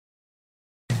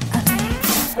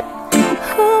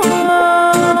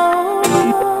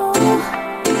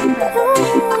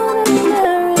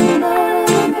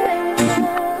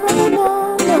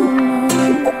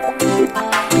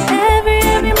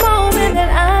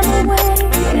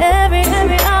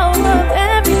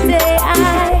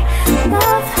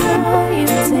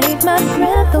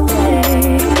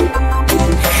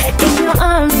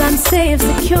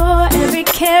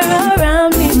care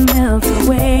around me melt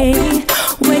away.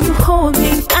 When you hold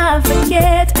me, I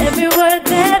forget every word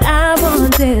that I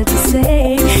wanted to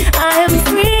say. I am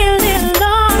really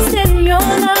lost in your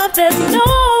love, there's no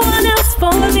one else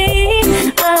for me.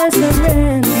 I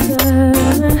surrender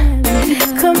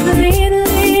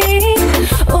completely.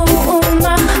 Oh,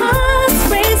 my heart's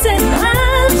racing,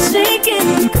 I'm shaking,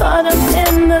 caught up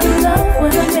in the love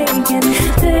we're making.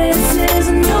 This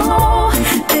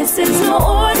is no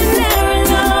ordinary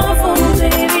love, oh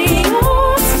baby.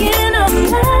 Your skin on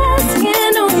my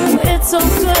skin, oh, it's so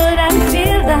good I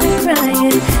feel like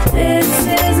crying. This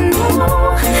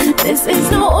is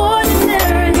no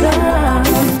ordinary love.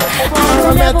 I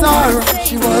met her,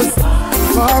 she was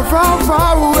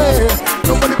far away.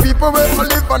 So many people wait for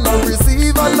live and I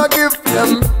receive and I give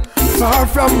them. Far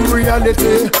from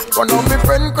reality. One of my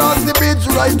friends crossed the bridge,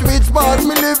 right which part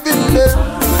me living there.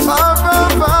 Far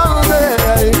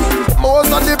away.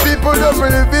 Most of the people them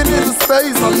living in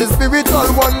space, and the spiritual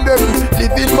one them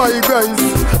living by grace.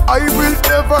 I will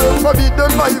never forbid them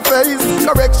my face.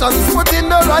 Corrections put in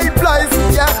the right place.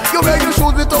 Yeah, you wear your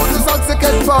shoes without the socks to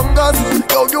catch fungus.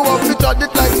 Yo, you have to tread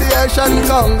it like the Asian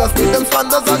Congas. With them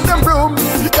sandals and them brooms,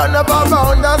 you can never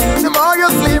bound us. The more you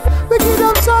sleep, we give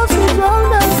them shots to drown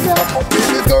us.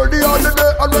 Baby girl the other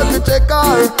day, and when we check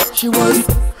her, she was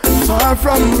far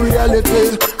from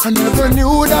reality. I never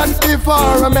knew that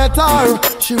before I met her.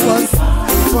 She was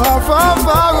far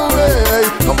away.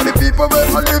 How many people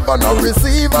will I live and I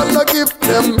receive and I give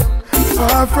them?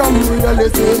 Far from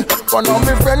reality. One of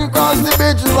my friends crossed the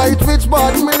bridge, right which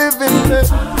part me living there.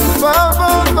 Far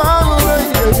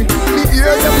away. Me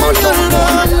hear them on the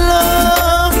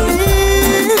love me,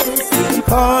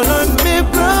 call on me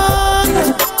brother.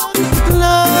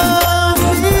 Love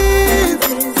me,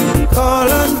 call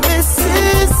on me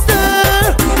sister.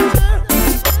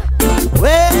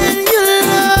 When you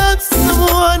love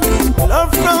someone,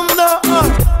 love from the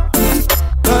heart,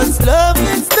 'cause love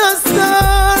is the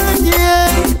start, yeah.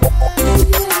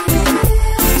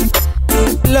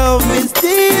 Love is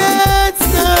the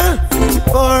answer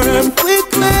for every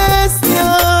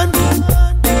question.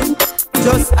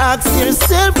 Just ask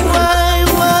yourself why.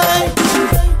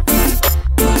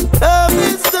 Love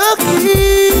is the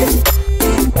key.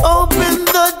 Open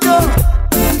the door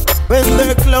when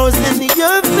they're closing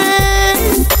your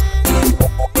face.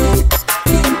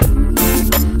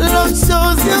 Love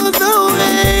shows you the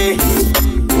way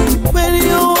when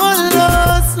you are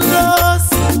lost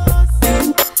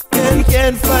and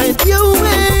can't find your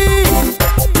way.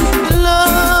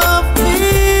 Love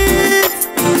means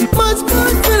much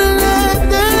more to life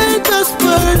than just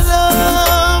for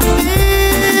love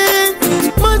means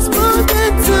much more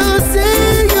than to say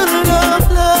you love.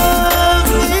 Love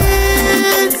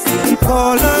means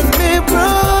call on me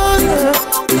brother.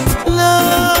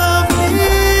 Love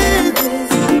means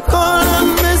call on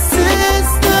me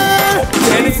sister.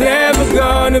 And it's never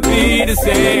gonna be the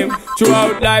same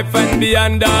throughout life and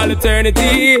beyond all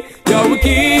eternity. Yo, we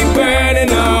keep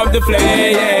burning up the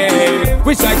flame.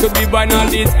 Wish I could be born all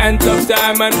these ends of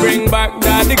time and bring back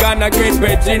that the Ghana great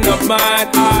virgin of mine.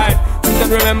 I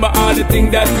just remember all the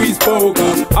things that we spoke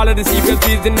of, all of the secrets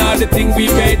and all the things we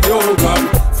made joke of.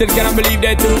 Still cannot believe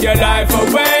they took your life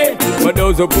away, but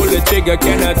those who pull the trigger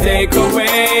cannot take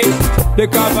away the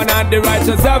covenant the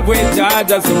righteous have with Jah.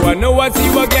 So I know I see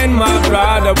you again, my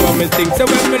brother. What me think? So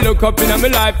when me look up in my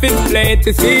life, it's plain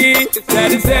to see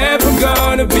that it's never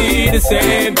gonna be the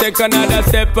same. Take another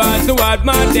step on toward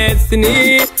my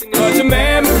destiny, but the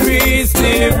memories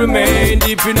still remain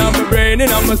deep in my brain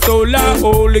and on my soul. I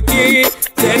hold the key.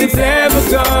 Said it's never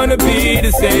gonna be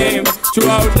the same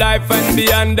throughout life and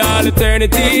beyond all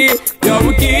eternity. Yo,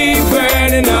 we keep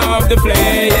burning up the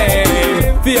flame.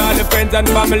 For all the friends and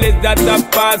families that have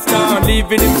passed on,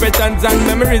 leaving impressions and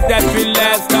memories that will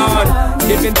last on.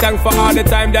 Giving thanks for all the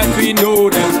time that we know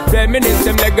them. Reminisce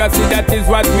them legacy, that is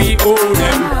what we owe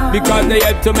them, because they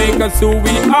helped to make us who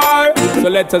we are. So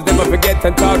let us never forget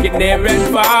and talk it near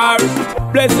and far.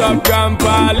 Bless up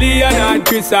Grandpa, Leon and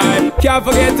Chris, I can't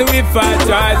forget to if I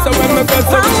try. So when my I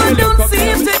don't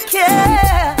seem to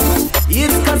care.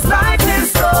 It's 'cause life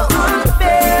is so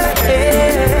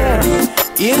unfair.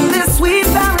 In this sweet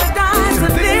paradise,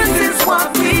 and this is what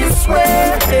we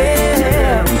swear.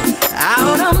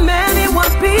 Out of many,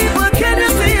 one people can you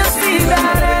see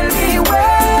that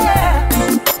anywhere.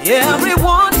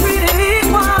 Everyone treated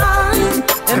equal,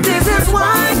 and this is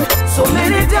why so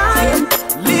many die,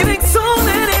 leaving so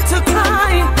many to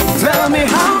cry. Tell me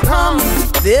how come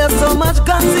there's so much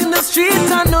gun ones in the street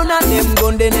and none of them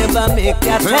gun they never make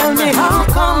ya. Tell me how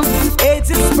come AIDS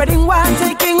is spreading while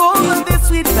taking over this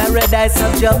sweet paradise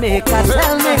of Jamaica.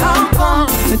 Tell me how come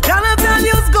the dollar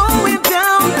value's going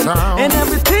down and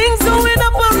everything's going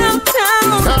up around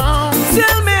town.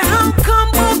 Tell me how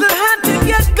come Google had to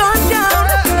get gone down.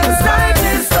 Cause life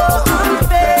is so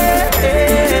unfair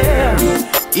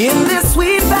in this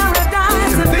sweet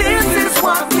paradise, and this is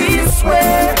what we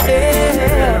swear.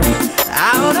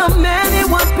 Out of many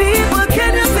one people,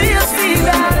 can you see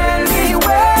that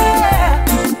anywhere?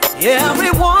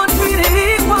 Everyone treated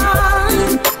equal,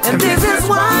 and this is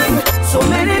why so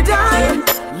many die,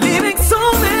 leaving so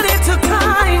many to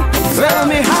cry. Tell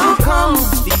me how come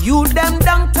the youth them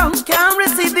downtown can't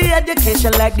receive the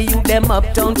education like the youth them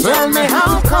uptown. Tell me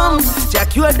how come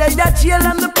Jack you are dead at jail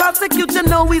and the prosecutor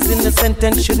know he's innocent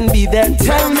and shouldn't be there.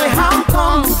 Tell me how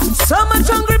come so much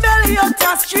hungry belly out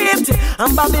the street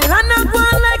and Babylon not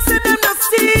one like say them not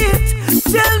see it.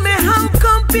 Tell me how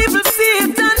come people see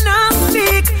it and not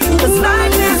speak, cause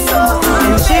life is so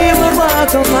unfair. And she would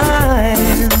walk a mile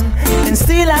and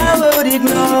still I would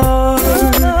ignore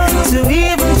to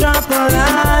even drop a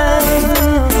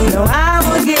line. No, I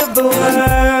would give the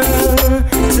world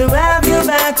to have you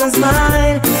back as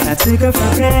mine. I took her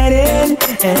for granted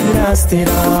and lost it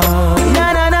all.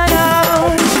 No, no, no,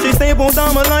 no. She stay both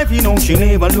on my life, you know she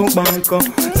never look back.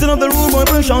 Still up the rude boy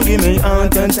push and give me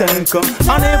heart attack.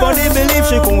 I never did believe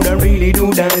she coulda really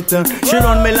do that. She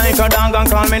run me like a dog and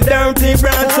call me dirty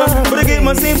brat. But I get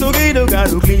my seem to get a guy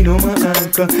to clean on my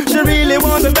act. She really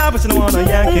wants to stop, but she don't wanna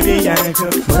yank the yank.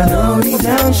 But I know deep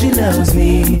down she loves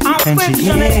me and she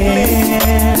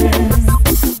cares.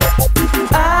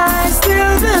 I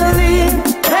still believe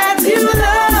that you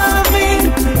love